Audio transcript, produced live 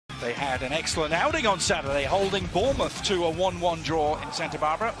They had an excellent outing on Saturday, holding Bournemouth to a 1-1 draw in Santa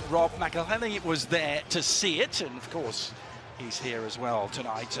Barbara. Rob McElhenney was there to see it, and of course, he's here as well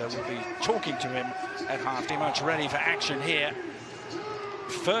tonight. We'll be talking to him at half. Pretty much ready for action here.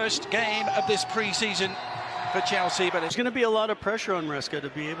 First game of this pre-season for Chelsea, but there's going to be a lot of pressure on Maresca to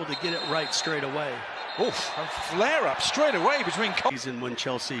be able to get it right straight away. Oof, a flare-up straight away between... Season when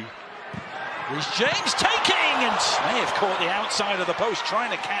Chelsea... Reece James taking, and may have caught the outside of the post,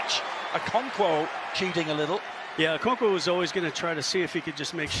 trying to catch Okonkwo, cheating a little. Yeah, Okonkwo was always going to try to see if he could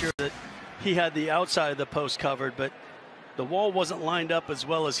just make sure that he had the outside of the post covered, but the wall wasn't lined up as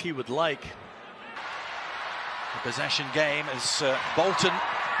well as he would like. The possession game as Bolton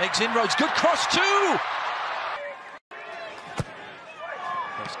makes inroads. Good cross too!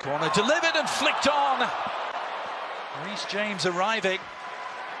 First corner delivered and flicked on. Reece James arriving.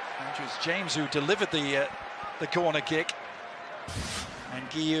 It was James who delivered the corner kick. And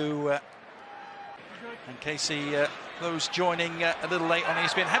Guiu and Casey, those joining a little late on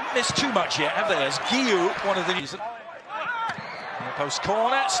ESPN, haven't missed too much yet, have they? As Guiu, one of the... Post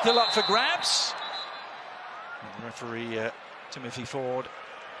corner, still up for grabs. And the referee, Timothy Ford,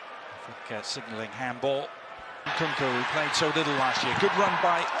 I think, signalling handball. Nkunku, who played so little last year. Good run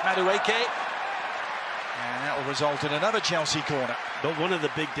by Madueke. And that will result in another Chelsea corner. But one of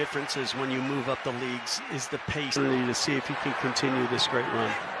the big differences when you move up the leagues is the pace. To see if you can continue this great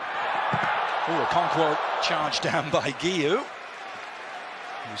run. Oh, Okonkwo charged down by Guiu,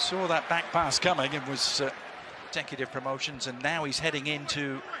 who saw that back pass coming and was consecutive promotions, and now he's heading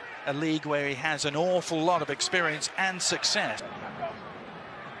into a league where he has an awful lot of experience and success.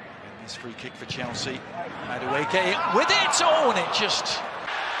 And this free kick for Chelsea. Madueke with it! Oh, and it just...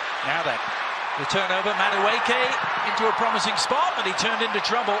 Now then. The turnover, Madueke into a promising spot, but he turned into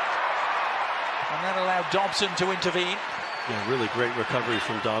trouble. And that allowed Dobson to intervene. Yeah, really great recovery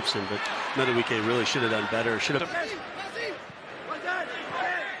from Dobson, but Madueke really should have done better. Should have...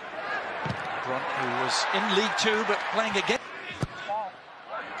 Brunt, who was in League Two, but playing again.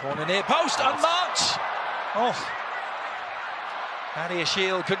 Corner near post, unmarked. Oh. Paddy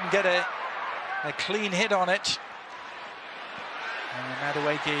Ashiel couldn't get a clean hit on it. And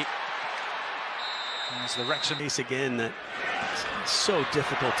Madueke... As the Wrexham case again, that it's so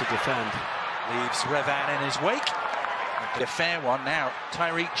difficult to defend. Leaves Revan in his wake. A fair one now.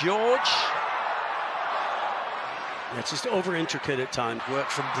 Tyreek George. Yeah, it's just over intricate at times. Work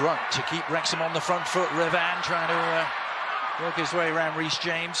from Brunt to keep Wrexham on the front foot. Revan trying to work his way around Reece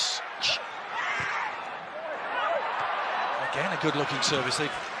James. Again, a good-looking service.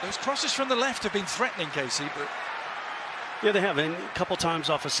 Those crosses from the left have been threatening, Casey, but yeah, they have. And a couple times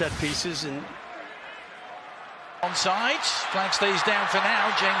off of set pieces and. Onside, flag stays down for now.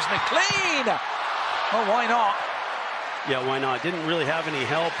 James McLean. Oh, why not? Yeah, why not? Didn't really have any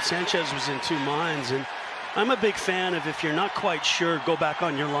help. Sanchez was in two minds, and I'm a big fan of if you're not quite sure, go back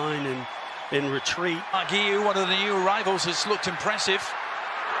on your line and retreat. Guiu, one of the new arrivals, has looked impressive.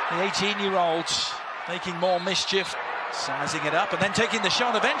 The 18-year-old making more mischief, sizing it up and then taking the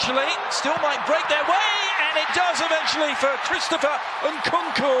shot eventually. Still might break their way, and it does eventually for Christopher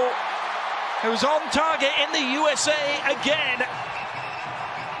Nkunku, who's on target in the USA again.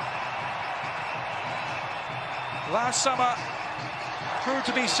 Last summer proved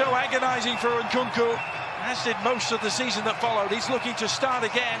to be so agonizing for Nkunku, as did most of the season that followed. He's looking to start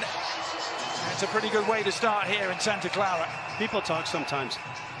again. It's a pretty good way to start here in Santa Clara. People talk sometimes,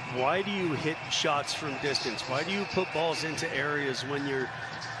 why do you hit shots from distance? Why do you put balls into areas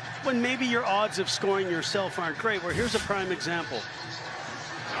when maybe your odds of scoring yourself aren't great? Well, here's a prime example.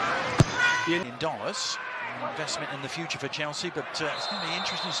 In dollars, an investment in the future for Chelsea, but it's going to be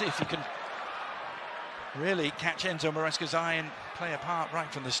interesting to see if he can really catch Enzo Maresca's eye and play a part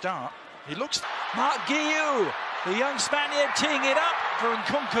right from the start. He looks... Marc Guiu, the young Spaniard, teeing it up for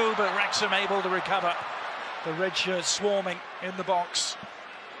Nkunku, but Wrexham able to recover. The red shirt swarming in the box.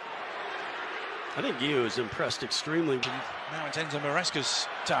 I think Guiu has impressed extremely. Now it's Enzo Maresca's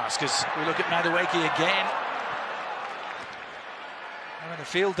task as we look at Madueke again. Having a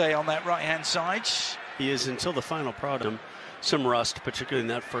field day on that right-hand side. He is until the final product. Some rust, particularly in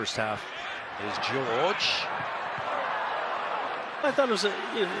that first half. Here's George. I thought it was,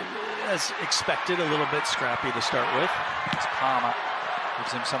 as expected, a little bit scrappy to start with. It's Palmer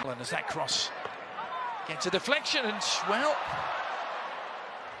gives him something as that cross gets a deflection and, well,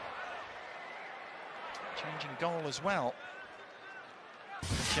 changing goal as well.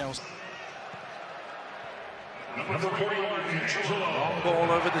 Chelsea. Long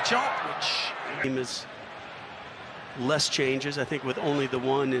ball over the top, which... Team is less changes, I think, with only the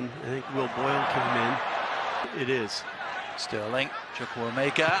one, and I think Will Boyle came in. It is. Sterling,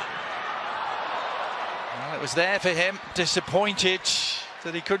 Chukwuemeka. Well, it was there for him. Disappointed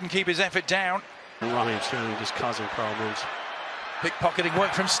that he couldn't keep his effort down. Raheem Sterling just causing problems. Pickpocketing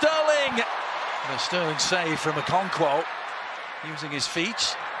work from Sterling. And a Sterling save from Okonkwo, using his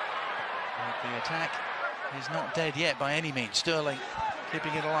feet. But the attack is not dead yet by any means. Sterling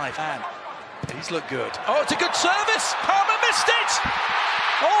keeping it alive. And he's looked good. Oh, it's a good service. Palmer missed it.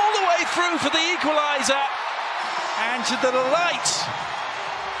 All the way through for the equaliser. And to the delight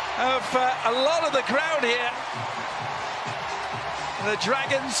of a lot of the crowd here, the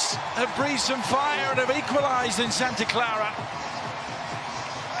Dragons have breathed some fire and have equalised in Santa Clara.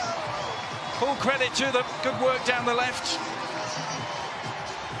 Full credit to them. Good work down the left.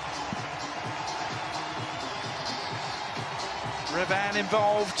 Revan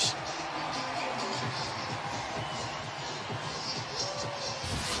involved.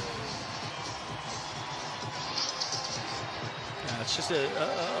 It's just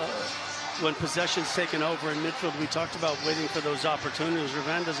when possession's taken over in midfield, we talked about waiting for those opportunities.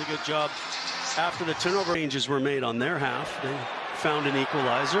 Revan does a good job after the turnover changes were made on their half. They found an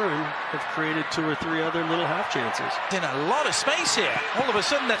equalizer and have created 2 or 3 other little half chances. In a lot of space here. All of a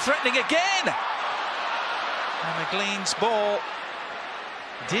sudden they're threatening again. And McLean's ball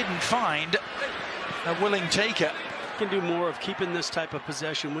didn't find a willing taker. Can do more of keeping this type of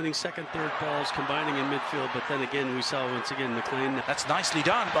possession, winning second, third balls, combining in midfield. But then again, we saw once again McLean. That's nicely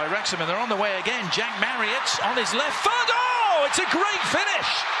done by Wrexham, and they're on the way again. Jack Marriott on his left foot. Oh, it's a great finish.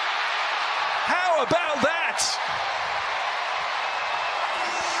 How about that?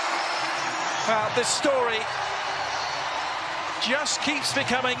 Well, this story just keeps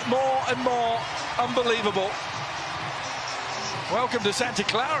becoming more and more unbelievable. Welcome to Santa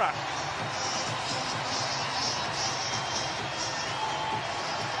Clara.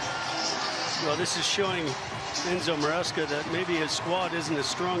 Well, this is showing Enzo Maresca that maybe his squad isn't as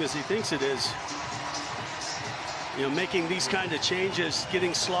strong as he thinks it is. You know, making these kind of changes,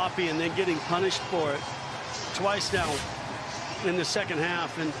 getting sloppy, and then getting punished for it twice now in the second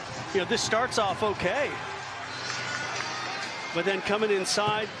half. And, you know, this starts off okay. But then coming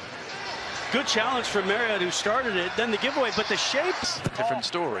inside, good challenge for Marriott, who started it. Then the giveaway, but the shapes. Different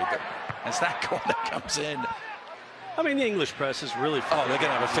story, but as that corner comes in. I mean, the English press is really fun. Oh, they're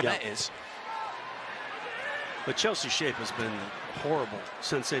going to have a fit. Yeah. That is. But Chelsea's shape has been horrible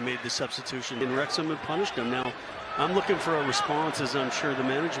since they made the substitution. And Wrexham have punished them. Now, I'm looking for a response, as I'm sure the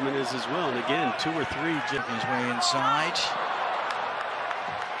management is as well. And again, 2 or 3. His way inside.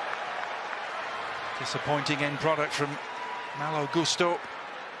 Disappointing end product from Malo Gusto.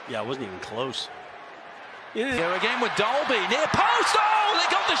 Yeah, it wasn't even close. Here again with Dalby, near post. Oh, they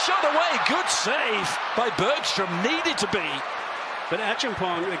got the shot away. Good save by Bergstrom. Needed to be. But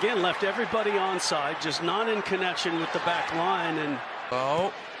Acheampong, again, left everybody onside, just not in connection with the back line. And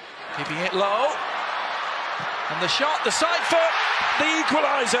oh, keeping it low. And the shot, the side foot, the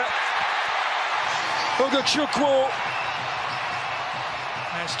equaliser. Ogachukwu.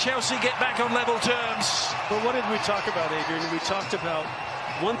 As Chelsea get back on level terms. But what did we talk about, Adrian? We talked about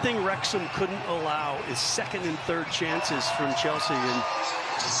one thing Wrexham couldn't allow is second and third chances from Chelsea. And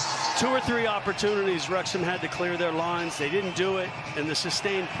 2 or 3 opportunities Wrexham had to clear their lines. They didn't do it, and the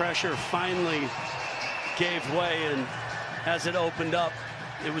sustained pressure finally gave way. And as it opened up,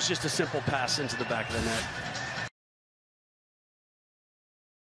 it was just a simple pass into the back of the net.